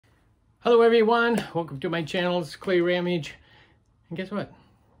Hello everyone, welcome to my channel. It's clayrammage, and guess what?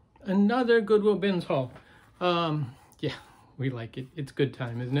 Another Goodwill Bins haul. Yeah, we like it. It's good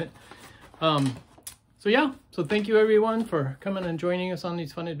time, isn't it? So thank you everyone for coming and joining us on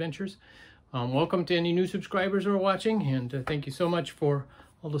these fun adventures. Welcome to any new subscribers who are watching, and thank you so much for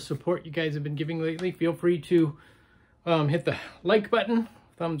all the support you guys have been giving lately. Feel free to hit the like button,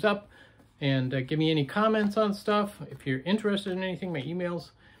 thumbs up, and give me any comments on stuff. If you're interested in anything, my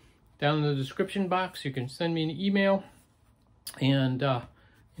email's down in the description box. You can send me an email, and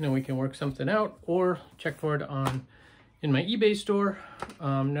we can work something out, or check for it in my eBay store.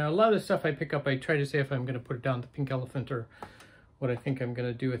 Now, a lot of the stuff I pick up, I try to say if I'm going to put it down the pink elephant or what I think I'm going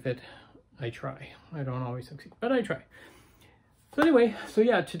to do with it. I try. I don't always succeed, but I try. So anyway,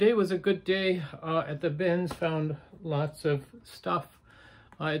 today was a good day at the bins. Found lots of stuff.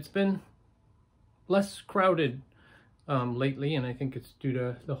 It's been less crowded lately, and I think it's due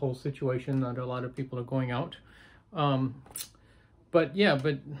to the whole situation. Not a lot of people are going out. But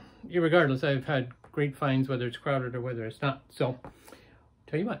irregardless, I've had great finds, whether it's crowded or whether it's not. So,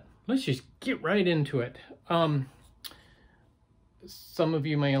 tell you what, let's just get right into it. Some of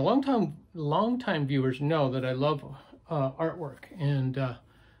you, my long-time viewers, know that I love artwork, and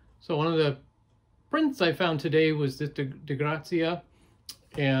so one of the prints I found today was this De Grazia,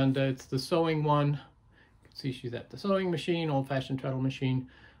 and it's the sewing one. See, she's at the sewing machine, old-fashioned treadle machine.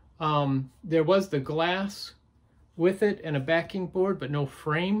 There was the glass with it and a backing board, but no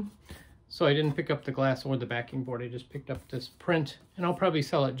frame. So I didn't pick up the glass or the backing board. I just picked up this print, and I'll probably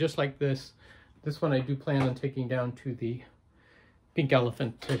sell it just like this. This one I do plan on taking down to the pink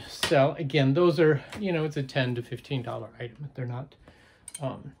elephant to sell. Again, those are, it's a $10 to $15 item. They're not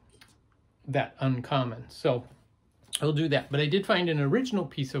that uncommon. So I'll do that. But I did find an original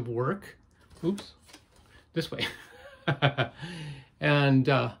piece of work. Oops. This way. And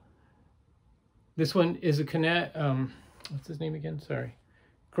this one is a what's his name again? Sorry.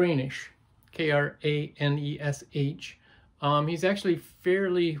 Kranesh. K-R-A-N-E-S-H. He's actually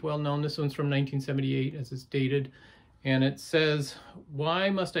fairly well known. This one's from 1978 as it's dated. And it says, "Why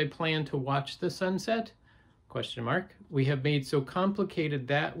must I plan to watch the sunset? Question mark. We have made so complicated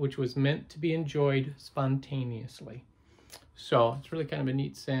that which was meant to be enjoyed spontaneously." So it's really kind of a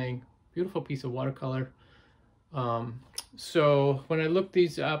neat saying. Beautiful piece of watercolor. So when I looked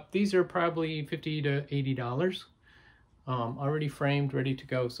these up, these are probably $50 to $80, already framed, ready to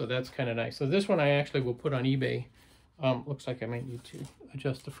go. So that's kind of nice. So this one I actually will put on eBay. Looks like I might need to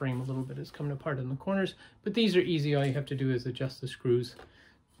adjust the frame a little bit. It's coming apart in the corners, but these are easy. All you have to do is adjust the screws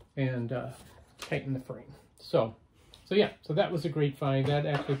and tighten the frame. So that was a great find. That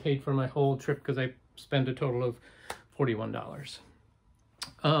actually paid for my whole trip because I spent a total of $41.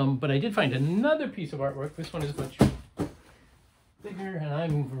 But I did find another piece of artwork. This one is much bigger, and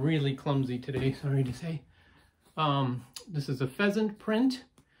I'm really clumsy today, sorry to say. This is a pheasant print,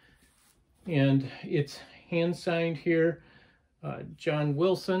 and it's hand signed here. John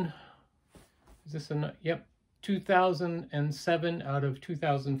Wilson. Is this a, yep, 2007 out of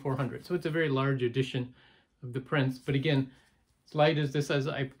 2,400. So it's a very large edition of the prints. But again, as light as this is,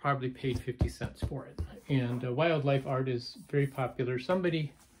 I probably paid 50 cents for it. And wildlife art is very popular.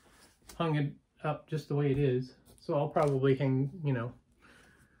 Somebody hung it up just the way it is. So I'll probably hang, I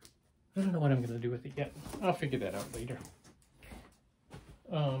don't know what I'm going to do with it yet. I'll figure that out later.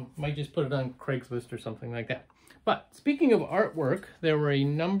 Might just put it on Craigslist or something like that. But speaking of artwork, there were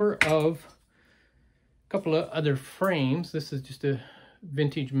a couple of other frames. This is just a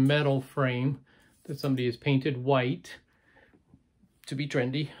vintage metal frame that somebody has painted white to be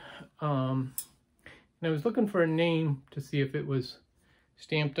trendy. And I was looking for a name to see if it was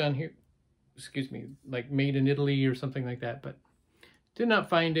stamped on here, like made in Italy or something like that, but did not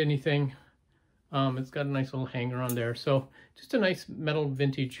find anything. It's got a nice little hanger on there. So just a nice metal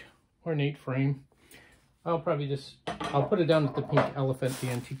vintage ornate frame. I'll put it down at the Pink Elephant, the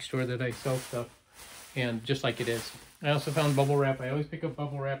antique store that I sell stuff, and just like it is. I also found bubble wrap. I always pick up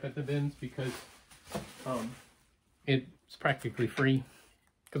bubble wrap at the bins because it's practically free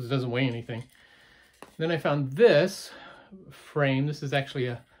because it doesn't weigh anything. Then I found this frame. This is actually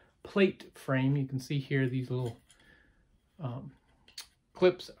a plate frame. You can see here these little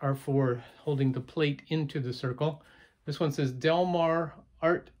clips are for holding the plate into the circle. This one says Del Mar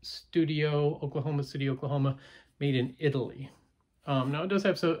Art Studio, Oklahoma City, Oklahoma, made in Italy. Now it does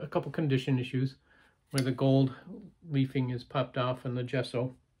have a couple condition issues where the gold leafing is popped off and the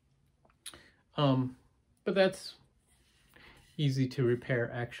gesso. But that's easy to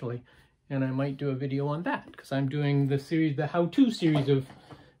repair actually. And I might do a video on that because I'm doing the how-to series of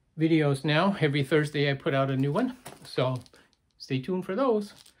videos now. Every Thursday I put out a new one. So stay tuned for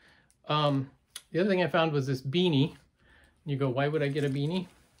those. The other thing I found was this beanie. You go, why would I get a beanie?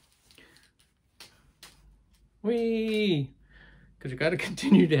 Whee! Because you got to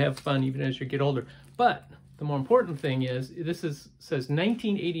continue to have fun even as you get older. But the more important thing is, says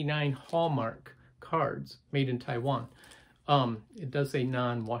 1989 Hallmark cards made in Taiwan. It does say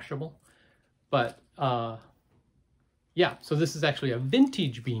non-washable, but yeah, so this is actually a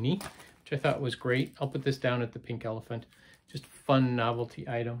vintage beanie, which I thought was great. I'll put this down at the Pink Elephant. Just fun novelty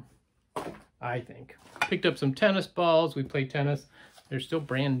item, I think. Picked up some tennis balls. We play tennis. They're still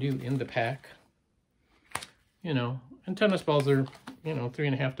brand new in the pack. You know, and tennis balls are, you know,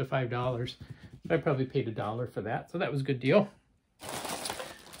 $3.50 to $5. I probably paid $1 for that, so that was a good deal.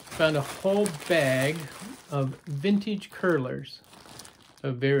 Found a whole bag of vintage curlers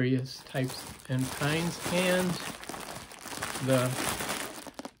of various types and kinds, and the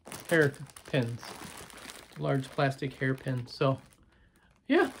hair pins, large plastic hair pins. So,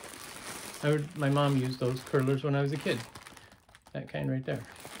 yeah, my mom used those curlers when I was a kid. That kind right there.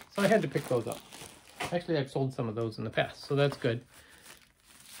 So I had to pick those up. Actually, I've sold some of those in the past, so that's good.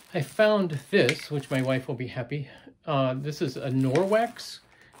 I found this, which my wife will be happy. This is a Norwex.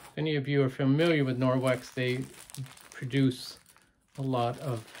 If any of you are familiar with Norwex, they produce a lot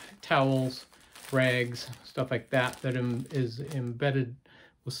of towels, rags, stuff like that, that is embedded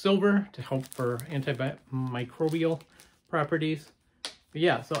with silver to help for antimicrobial properties. But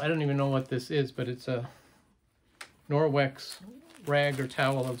yeah, so I don't even know what this is, but it's a Norwex rag or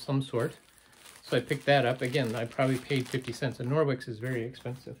towel of some sort. So I picked that up. Again, I probably paid 50 cents. And Norwex is very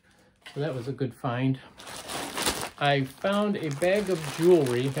expensive. So that was a good find. I found a bag of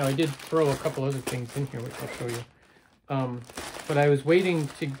jewelry. Now I did throw a couple other things in here, which I'll show you. But I was waiting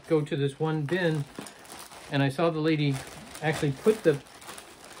to go to this one bin, and I saw the lady actually put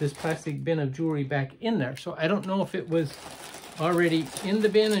this plastic bin of jewelry back in there. So I don't know if it was already in the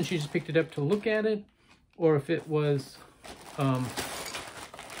bin and she just picked it up to look at it, or if it was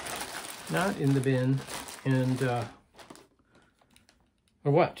not in the bin, and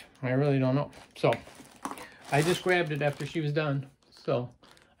or what. I really don't know. So I just grabbed it after she was done, so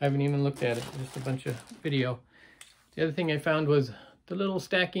I haven't even looked at it. Just a bunch of video. The other thing I found was the little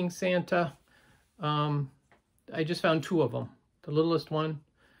stacking Santa. I just found 2 of them, the littlest one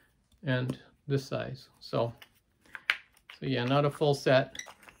and this size. So yeah, not a full set,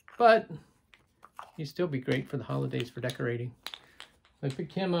 but he'd still be great for the holidays for decorating. I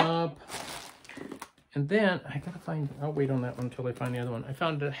picked him up, and then I gotta find, I'll wait on that one until I find the other one. I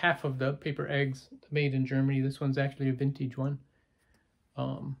found half of the paper eggs made in Germany. This one's actually a vintage one.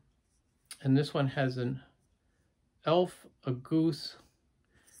 And this one has an elf, a goose,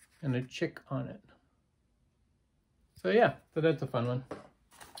 and a chick on it. So yeah, so that's a fun one.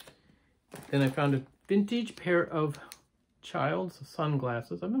 Then I found a vintage pair of child's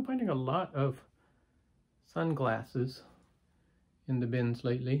sunglasses. I've been finding a lot of sunglasses in the bins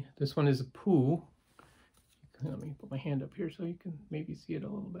lately. This one is a Pooh. Let me put my hand up here so you can maybe see it a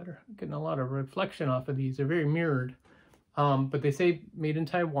little better. I'm getting a lot of reflection off of these. They're very mirrored. But they say made in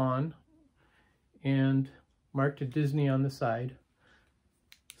Taiwan and marked to Disney on the side.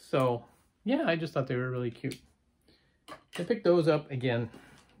 So yeah, I just thought they were really cute. I picked those up, again,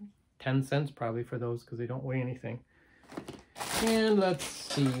 10 cents probably for those because they don't weigh anything. And let's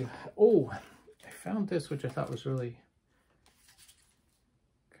see. Oh, I found this, which I thought was really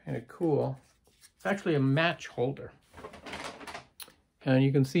kind of cool. It's actually a match holder. And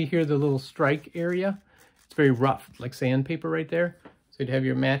you can see here the little strike area. It's very rough, like sandpaper right there. So you'd have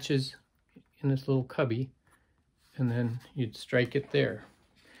your matches in this little cubby, and then you'd strike it there.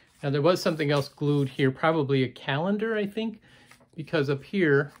 Now there was something else glued here, probably a calendar, I think, because up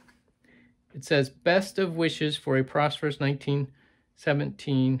here it says best of wishes for a prosperous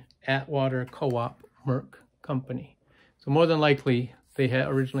 1917 Atwater Co-op Merck Company. So more than likely they had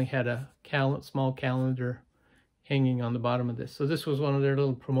originally had a small calendar hanging on the bottom of this. So this was one of their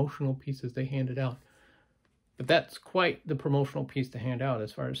little promotional pieces they handed out. But that's quite the promotional piece to hand out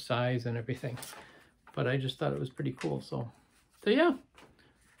as far as size and everything. But I just thought it was pretty cool. So yeah.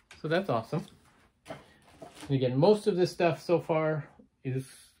 So that's awesome. And again, most of this stuff so far is,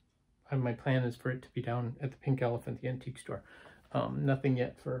 my plan is for it to be down at the Pink Elephant, the antique store. Nothing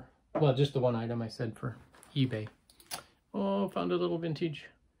yet for, well, just the one item I said for eBay. Oh, found a little vintage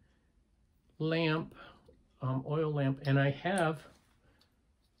lamp, oil lamp, and I'll have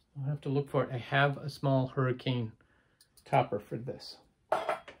to look for it. I have a small hurricane topper for this.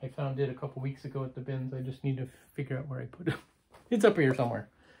 I found it a couple weeks ago at the bins. I just need to figure out where I put it. It's up here somewhere.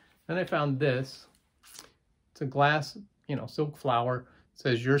 Then I found this. It's a glass, silk flower. It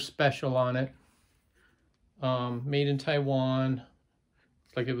says "You're Special" on it. Made in Taiwan.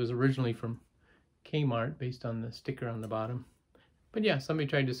 It's like it was originally from Kmart based on the sticker on the bottom. But yeah, somebody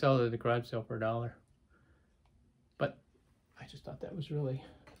tried to sell it at the garage sale for $1. But I just thought that was really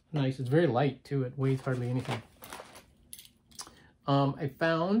nice. It's very light too. It weighs hardly anything. I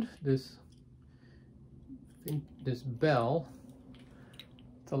found this bell.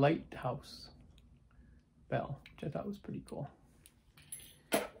 It's a lighthouse bell, which I thought was pretty cool.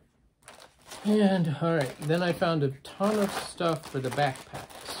 And all right, then I found a ton of stuff for the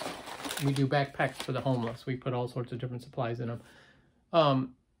backpacks. We do backpacks for the homeless. We put all sorts of different supplies in them.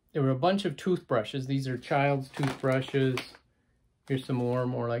 There were a bunch of toothbrushes. These are child's toothbrushes. Here's some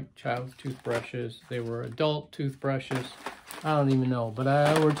more like child's toothbrushes. They were adult toothbrushes. I don't even know, but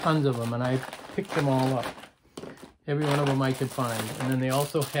there were tons of them, and I picked them all up. Every one of them I could find. And then they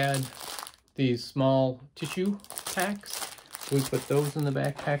also had these small tissue packs. We put those in the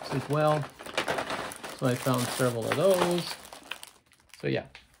backpacks as well. So I found several of those. So yeah.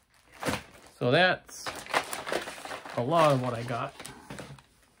 So that's a lot of what I got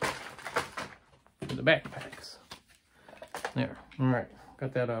for the backpacks. There. All right.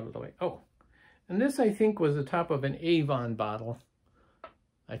 Got that out of the way. Oh. And this, I think, was the top of an Avon bottle.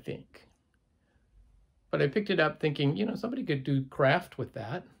 I think. But I picked it up thinking, you know, somebody could do craft with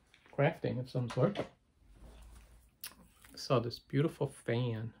that. Crafting of some sort. I saw this beautiful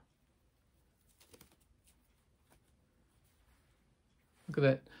fan. Look at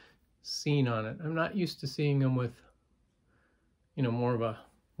that scene on it. I'm not used to seeing them with, you know, more of a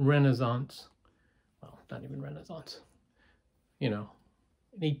Renaissance. Well, not even Renaissance. You know,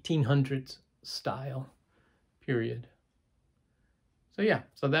 an 1800s style period. So yeah,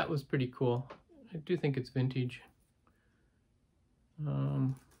 so that was pretty cool. I do think it's vintage.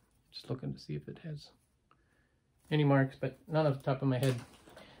 Just looking to see if it has any marks, but none off the top of my head.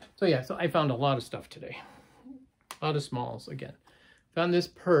 So yeah, so I found a lot of stuff today. A lot of smalls again. Found this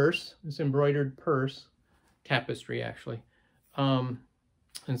purse, this embroidered purse, tapestry actually. And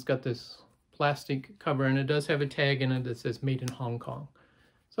it's got this plastic cover, and it does have a tag in it that says made in Hong Kong.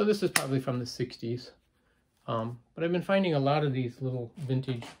 So this is probably from the 60s. But I've been finding a lot of these little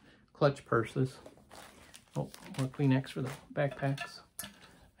vintage clutch purses. Oh, more Kleenex for the backpacks.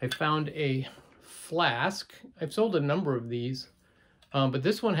 I found a flask. I've sold a number of these, but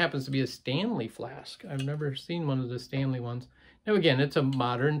this one happens to be a Stanley flask. I've never seen one of the Stanley ones. Now again, it's a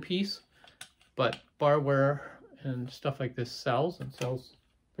modern piece, but barware and stuff like this sells, and sells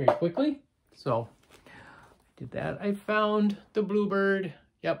very quickly. So I did that. I found the Bluebird.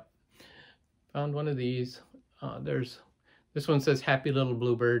 Yep, found one of these. This one says Happy Little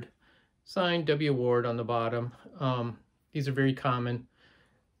Bluebird, signed W. Ward on the bottom. These are very common,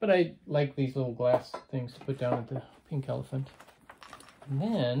 but I like these little glass things to put down at the Pink Elephant. And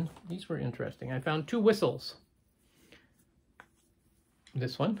then these were interesting. I found 2 whistles.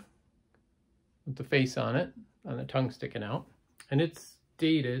 This one with the face on it, and the tongue sticking out, and it's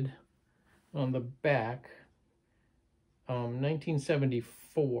dated on the back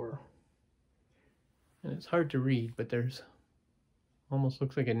 1974, and it's hard to read, but there's almost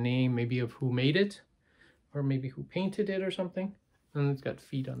looks like a name maybe of who made it, or maybe who painted it or something. And it's got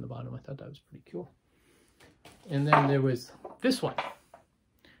feet on the bottom. I thought that was pretty cool. And then there was this one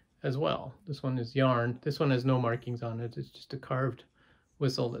as well. This one is yarn. This one has no markings on it. It's just a carved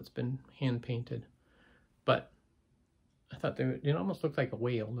whistle that's been hand painted. But I thought it almost looks like a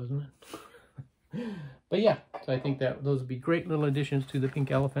whale, doesn't it? But yeah, so I think that those would be great little additions to the Pink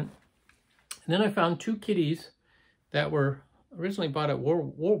Elephant. And then I found 2 kitties that were originally bought at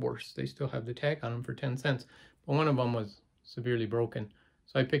Woolworths. They still have the tag on them for 10 cents. But one of them was severely broken.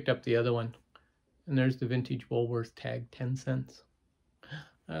 So I picked up the other one. And there's the vintage Woolworths tag, 10 cents.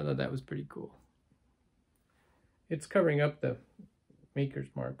 I thought that was pretty cool. It's covering up the maker's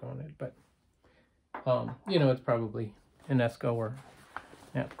mark on it, but you know, it's probably an Esco or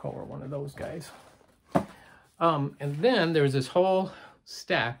Napco or one of those guys. And then there's this whole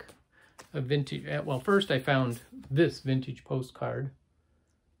stack of vintage. Well, first I found this vintage postcard,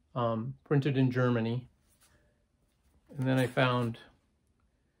 printed in Germany. And then I found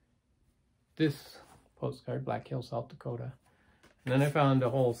this postcard, Black Hill, South Dakota. And then I found a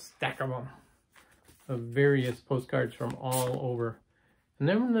whole stack of them, of various postcards from all over. And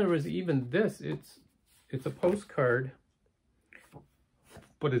then there was even this. It's a postcard,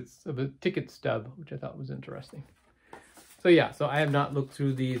 but it's of a ticket stub, which I thought was interesting. So yeah, so I have not looked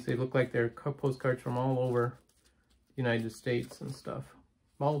through these. They look like they're postcards from all over the United States and stuff.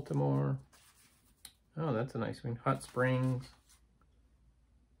 Baltimore. Oh, that's a nice one. Hot Springs.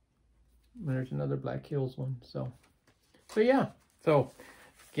 There's another Black Hills one. So yeah. So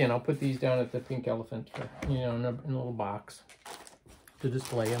again, I'll put these down at the Pink Elephant, for, you know, in a little box. to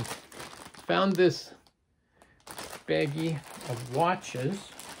display them. Found this baggie of watches.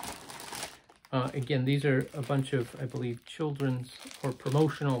 Again, these are a bunch of, I believe, children's or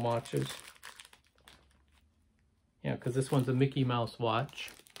promotional watches. Yeah, because this one's a Mickey Mouse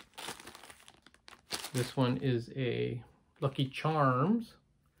watch. This one is a Lucky Charms.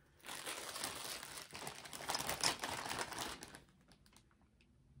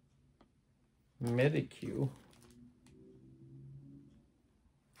 Medicue.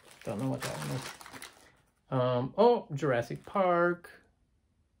 Don't know what that one is. Oh, Jurassic Park.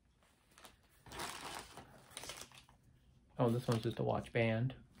 Oh, this one's just a watch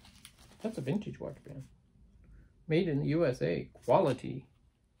band. That's a vintage watch band. Made in the USA. Quality.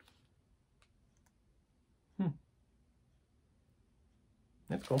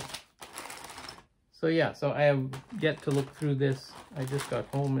 That's cool. So yeah, so I have yet to look through this. I just got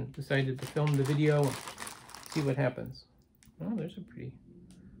home and decided to film the video and see what happens. Oh, there's a pretty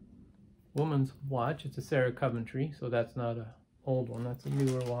woman's watch. It's a Sarah Coventry, so that's not an old one. That's a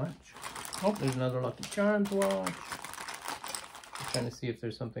newer watch. Oh, there's another Lucky Charms watch. I'm trying to see if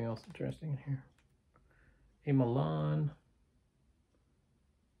there's something else interesting in here. A Milan.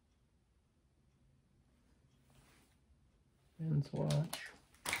 Men's watch.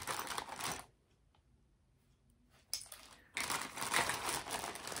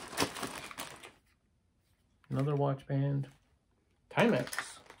 Another watch band. Timex.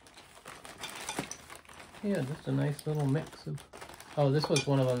 Yeah, just a nice little mix of... Oh, this was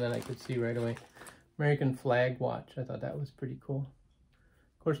one of them that I could see right away. American flag watch. I thought that was pretty cool.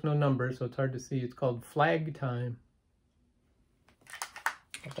 Of course, no numbers, so it's hard to see. It's called Flag Time.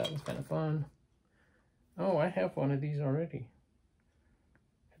 Thought that was kind of fun. Oh, I have one of these already.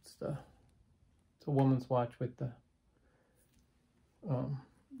 It's a woman's watch with the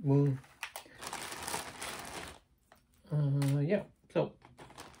moon. Yeah, so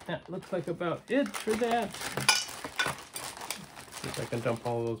that looks like about it for that. See if I can dump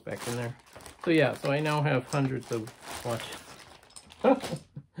all of those back in there. So yeah, so I now have hundreds of watches.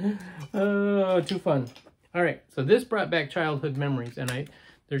 Oh, too fun. All right, so this brought back childhood memories, and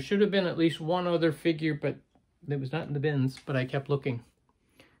there should have been at least one other figure, but it was not in the bins, but I kept looking.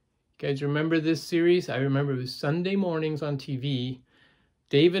 You guys remember this series? I remember it was Sunday mornings on TV,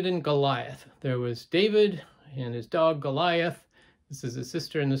 David and Goliath. There was David and his dog Goliath. This is his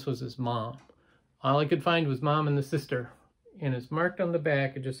sister, and this was his mom. All I could find was mom and the sister, and it's marked on the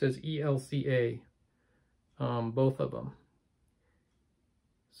back. It just says ELCA, both of them.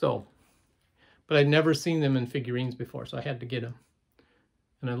 So, but I'd never seen them in figurines before, so I had to get them.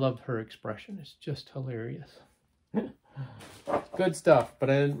 And I loved her expression. It's just hilarious. Good stuff, but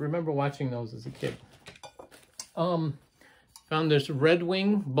I remember watching those as a kid. Found this Red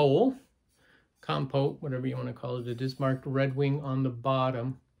Wing bowl. Compote, whatever you want to call it. It is marked Red Wing on the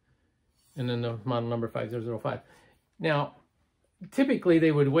bottom. And then the model number 5005. Now, typically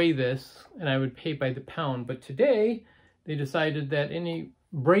they would weigh this and I would pay by the pound. But today they decided that any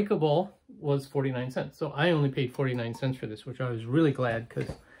breakable was 49 cents. So I only paid 49 cents for this, which I was really glad because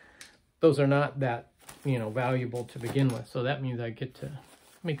those are not that, you know, valuable to begin with. So that means I get to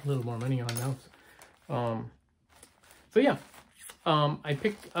make a little more money on those. So yeah. I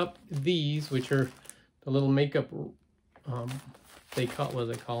picked up these, which are the little makeup, what do they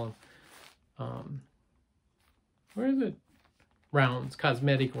call them? Where is it? Rounds,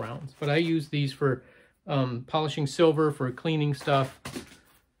 cosmetic rounds. But I use these for polishing silver, for cleaning stuff,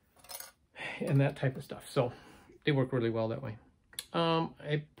 and that type of stuff. So they work really well that way.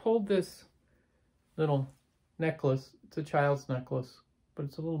 I pulled this little necklace. It's a child's necklace, but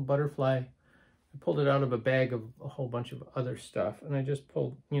it's a little butterfly. I pulled it out of a bag of a whole bunch of other stuff, and I just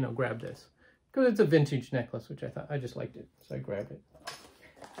pulled, you know, grabbed this. Because it's a vintage necklace, which I just liked it, so I grabbed it.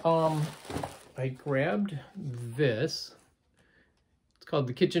 I grabbed this. It's called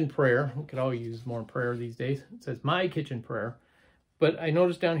the Kitchen Prayer. We could all use more prayer these days. It says, My Kitchen Prayer. But I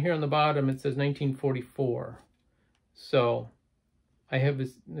noticed down here on the bottom, it says 1944. So,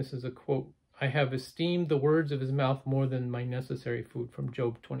 this is a quote, I have esteemed the words of his mouth more than my necessary food, from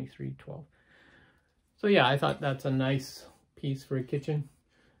Job 23:12. So yeah, I thought that's a nice piece for a kitchen.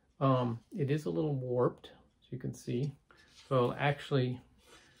 It is a little warped, as you can see. So actually,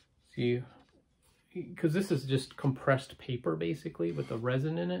 see, because this is just compressed paper basically with the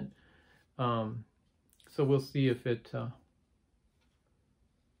resin in it. So we'll see if it, oh,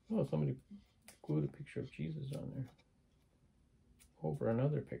 somebody glued a picture of Jesus on there over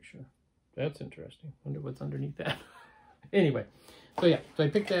another picture. That's interesting. Wonder what's underneath that. Anyway, so yeah, so I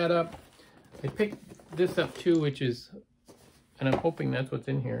picked that up. I picked this up too, which is, and I'm hoping that's what's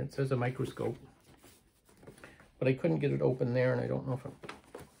in here. It says a microscope. but I couldn't get it open there, and I don't know if I'm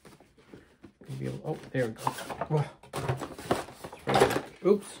gonna be able, oh, there we go.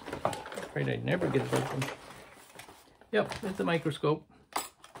 Oops, afraid I'd never get it open. Yep, it's a microscope.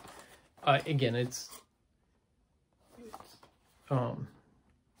 Again, it's a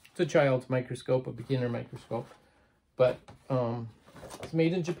child's microscope, a beginner microscope, but it's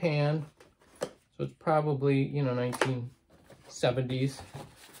made in Japan, so it's probably, you know, 1970s.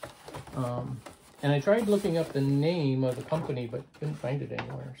 And I tried looking up the name of the company, but couldn't find it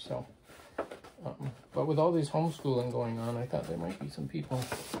anywhere. So, but with all this homeschooling going on, I thought there might be some people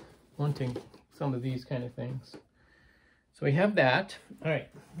wanting some of these kind of things. So we have that. All right,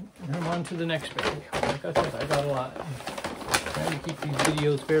 now I'm on to the next bag. Like I said, I got a lot. I'm trying to keep these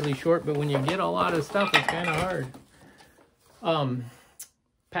videos fairly short, but when you get a lot of stuff, it's kind of hard.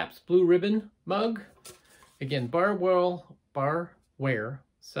 Pabst Blue Ribbon mug. Again, Barware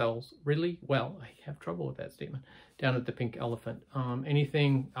sells really well. I have trouble with that statement. Down at the Pink Elephant.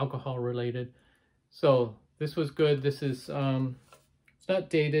 Anything alcohol related. So this was good. This is, it's not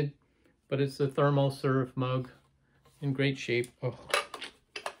dated, but it's a thermal serve mug in great shape. Oh,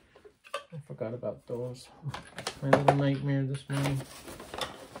 I forgot about those. My little nightmare this morning.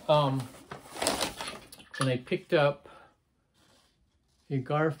 And I picked up a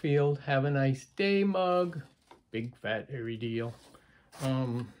Garfield Have a Nice Day mug. Big fat hairy deal.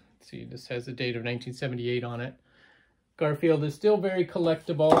 See, this has a date of 1978 on it. Garfield is still very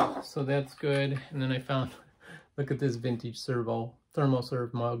collectible, so that's good. And then I found, look at this vintage thermal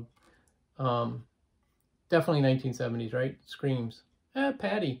serve mug. Definitely 1970s, right? Screams.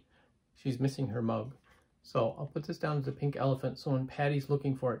 Patty. She's missing her mug. So I'll put this down to the Pink Elephant, so when Patty's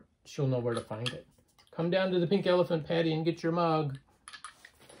looking for it, she'll know where to find it. Come down to the Pink Elephant, Patty, and get your mug.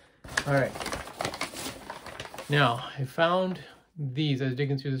 All right. Now, I found these. I was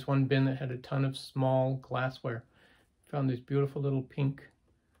digging through this one bin that had a ton of small glassware. Found these beautiful little pink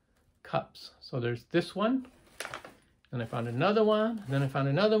cups. So there's this one, and I found another one, and then I found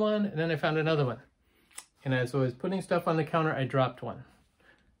another one, and then I found another one. And as I was putting stuff on the counter, I dropped one,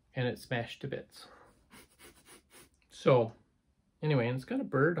 and it smashed to bits. So, anyway, and it's got a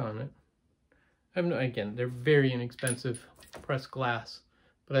bird on it. Again, they're very inexpensive pressed glass,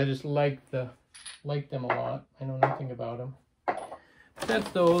 but I just like them a lot. I know nothing about them. But that's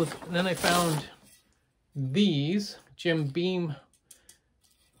those. And then I found these Jim Beam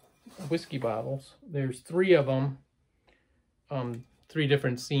whiskey bottles. There's 3 of them. 3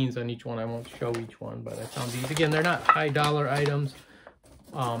 different scenes on each one. I won't show each one, but I found these. Again, they're not high dollar items.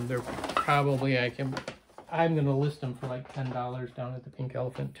 They're probably, I'm going to list them for like $10 down at the Pink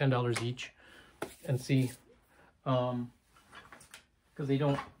Elephant, $10 each, and see, because they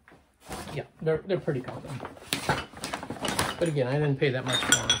don't, yeah, they're pretty common. But again, I didn't pay that much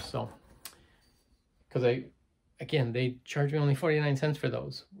for them, so, because they charged me only 49 cents for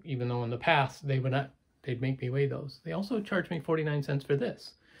those, even though in the past they would not, they'd make me weigh those. They also charged me 49 cents for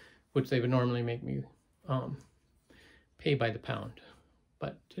this, which they would normally make me pay by the pound.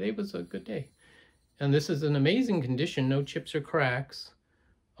 But today was a good day. And this is in amazing condition, no chips or cracks.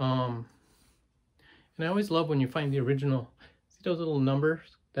 And I always love when you find the original, see those little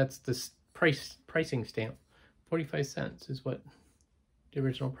numbers? That's the pricing stamp. 45 cents is what the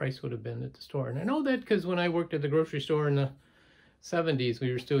original price would have been at the store. And I know that because when I worked at the grocery store in the 70s,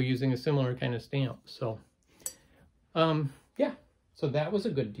 we were still using a similar kind of stamp. So, yeah, so that was a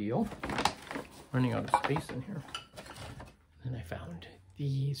good deal. Running out of space in here. And I found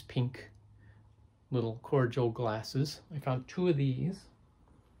these pink little cordial glasses. I found 2 of these.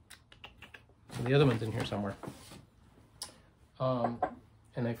 And the other one's in here somewhere.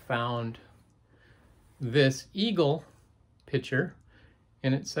 And I found this eagle pitcher,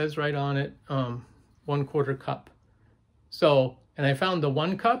 and it says right on it, 1/4 cup. So, and I found the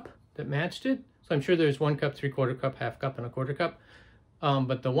 1 cup that matched it. So I'm sure there's 1 cup, 3/4 cup, 1/2 cup, and 1/4 cup.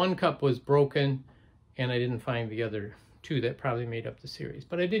 But the 1 cup was broken, and I didn't find the other 2 that probably made up the series.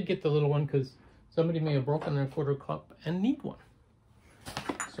 But I did get the little one because somebody may have broken their 1/4 cup and need one.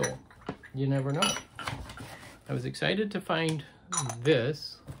 So you never know. I was excited to find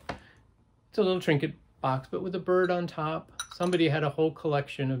this. It's a little trinket box, but with a bird on top. Somebody had a whole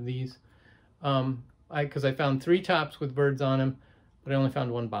collection of these. Because I found 3 tops with birds on them, but I only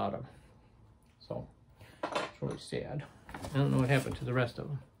found 1 bottom. So it's really sad. I don't know what happened to the rest of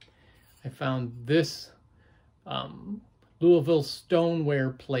them. I found this Louisville stoneware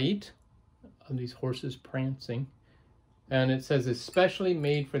plate of these horses prancing. And it says especially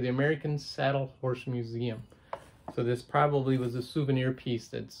made for the American Saddle Horse Museum. So this probably was a souvenir piece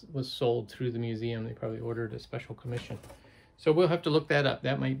that was sold through the museum. They probably ordered a special commission. So we'll have to look that up.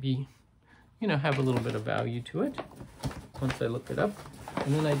 That might be you know, have a little bit of value to it once I look it up.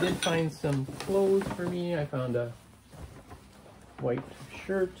 And then I did find some clothes for me. I found a white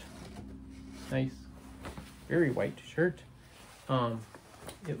shirt, nice, very white shirt.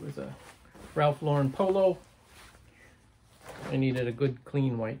 It was a Ralph Lauren polo. I needed a good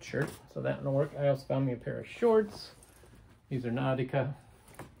clean white shirt, so that will work. I also found me a pair of shorts. These are Nautica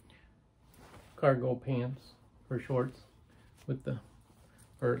cargo pants for shorts with the,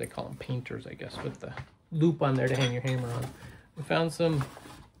 or they call them painters, I guess, with the loop on there to hang your hammer on. I found some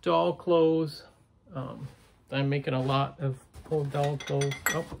doll clothes. I'm making a lot of old doll clothes.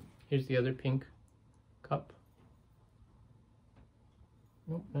 Oh, here's the other pink cup.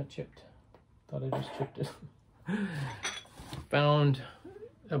 Nope, not chipped. Thought I just chipped it. Found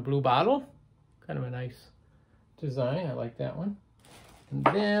a blue bottle. Kind of a nice design. I like that one. And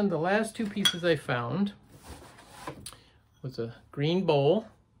then the last two pieces I found was a green bowl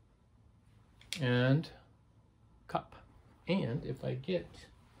and cup. And if I get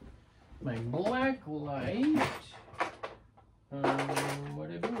my black light,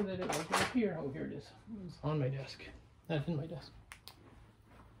 whatever that it was right here. Oh, here it is. It's on my desk. That's in my desk.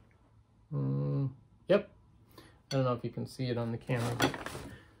 Yep. I don't know if you can see it on the camera,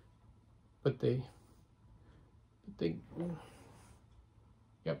 but they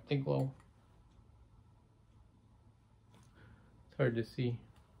yep, they glow. It's hard to see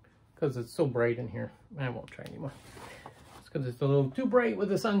because it's so bright in here. I won't try anymore. It's because it's a little too bright with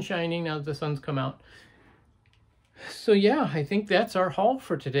the sun shining now that the sun's come out. So yeah, I think that's our haul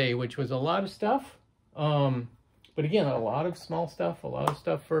for today, which was a lot of stuff. But again, a lot of small stuff, a lot of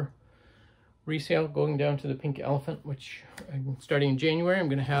stuff for resale, going down to the pink elephant, which I'm starting in January. I'm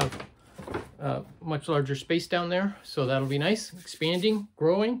going to have a much larger space down there, so that'll be nice, expanding,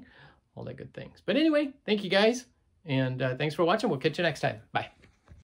 growing, all that good things. But anyway, thank you guys, and thanks for watching. We'll catch you next time. Bye.